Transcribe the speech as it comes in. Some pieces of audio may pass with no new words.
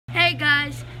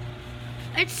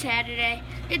It's Saturday.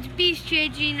 It's Beast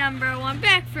JG #1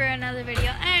 back for another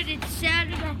video, and it's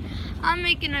Saturday. I'm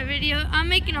making a video. I'm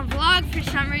making a vlog for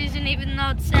some reason, even though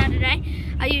it's Saturday.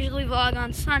 I usually vlog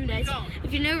on Sundays.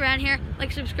 If you're new around here,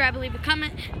 like, subscribe, leave a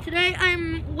comment. Today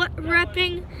I'm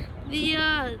repping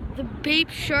the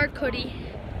Bape Shark hoodie,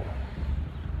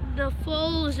 the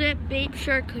full zip Bape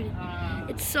Shark hoodie.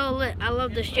 It's so lit. I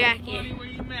love this jacket.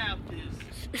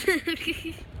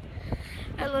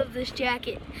 I love this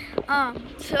jacket.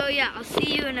 So yeah, I'll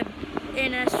see you in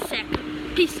a sec.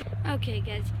 Peace. Okay,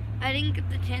 guys. I didn't get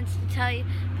the chance to tell you,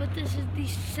 but this is the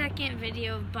second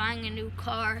video of buying a new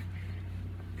car.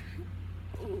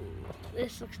 Ooh,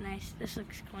 this looks nice. This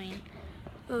looks clean.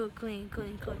 Oh, clean.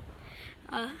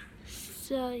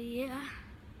 So yeah.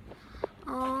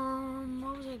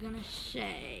 What was I gonna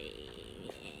say?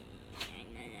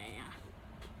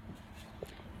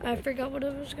 I forgot what I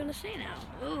was gonna say now.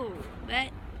 Ooh,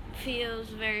 that feels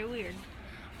very weird.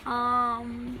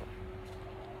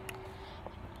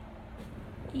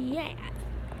 Yeah.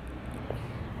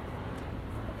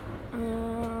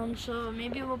 So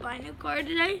maybe we'll buy a new car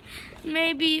today.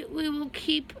 Maybe we will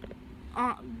keep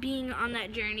being on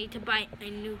that journey to buy a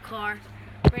new car.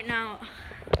 Right now,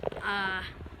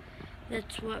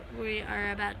 that's what we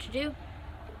are about to do.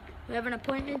 We have an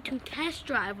appointment to test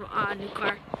drive a new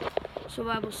car. So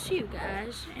I will see you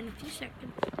guys in a few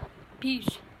seconds.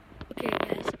 Peace. Okay,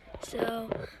 guys. So,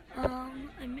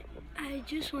 I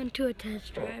just went to a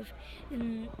test drive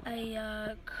in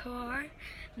a car,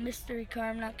 mystery car.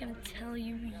 I'm not gonna tell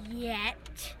you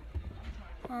yet.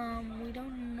 We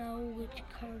don't know which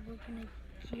car we're gonna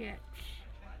get.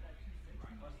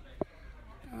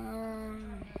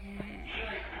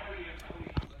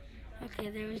 Okay,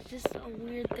 there was just a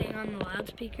weird thing on the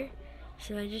loudspeaker,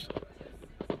 so I just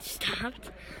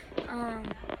stopped. Oh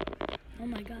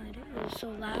my god, it was so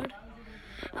loud.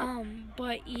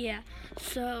 But yeah,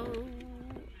 so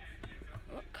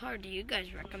what car do you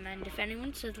guys recommend? If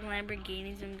anyone says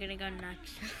Lamborghinis, I'm gonna go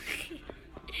nuts.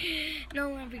 No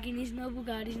Lamborghinis, no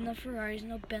Bugattis, no Ferraris,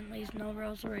 no Bentleys, no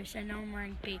Rolls Royce. I know I'm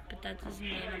wearing Bape, but that doesn't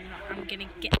mean I'm gonna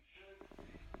get.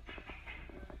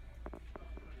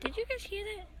 Did you guys hear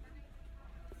that?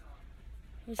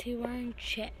 Was he wearing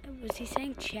check? Was he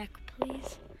saying check,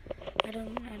 please? I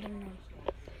don't know.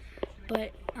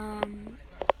 But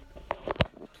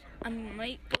I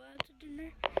might go out to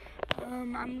dinner.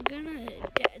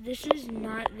 This is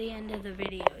not the end of the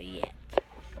video yet.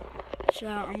 So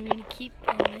I'm gonna keep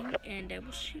going, and I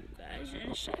will see you guys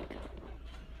in a sec.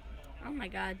 Oh my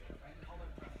god.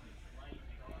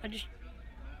 I just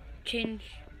changed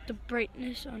the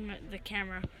brightness on the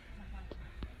camera.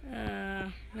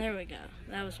 There we go.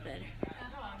 That was better.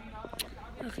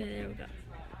 Okay, there we go.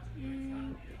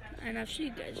 And I'll see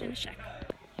you guys in a sec.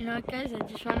 You know what, guys? I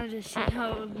just wanted to see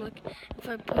how it would look if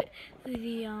I put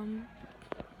the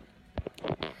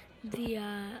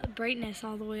brightness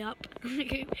all the way up.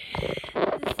 This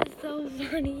is so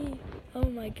funny. Oh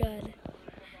my god.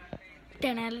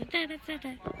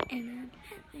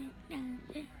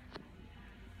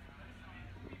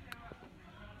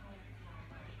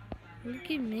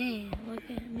 Look at me.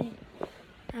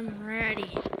 I'm ready.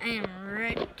 I am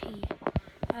ready.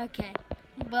 Okay.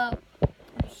 Well,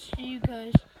 I'll see you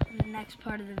guys in the next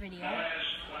part of the video.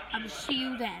 I will see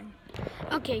you then.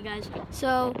 Okay, guys.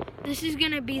 So this is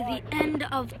gonna be the end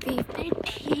of the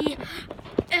video.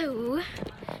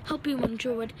 Hope you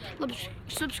enjoyed.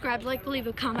 Subscribe, like, leave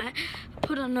a comment,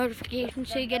 put on notifications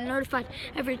so you get notified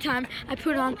every time I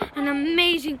put on an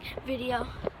amazing video.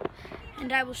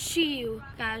 And I will see you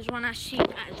guys when I see you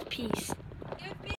guys. Peace.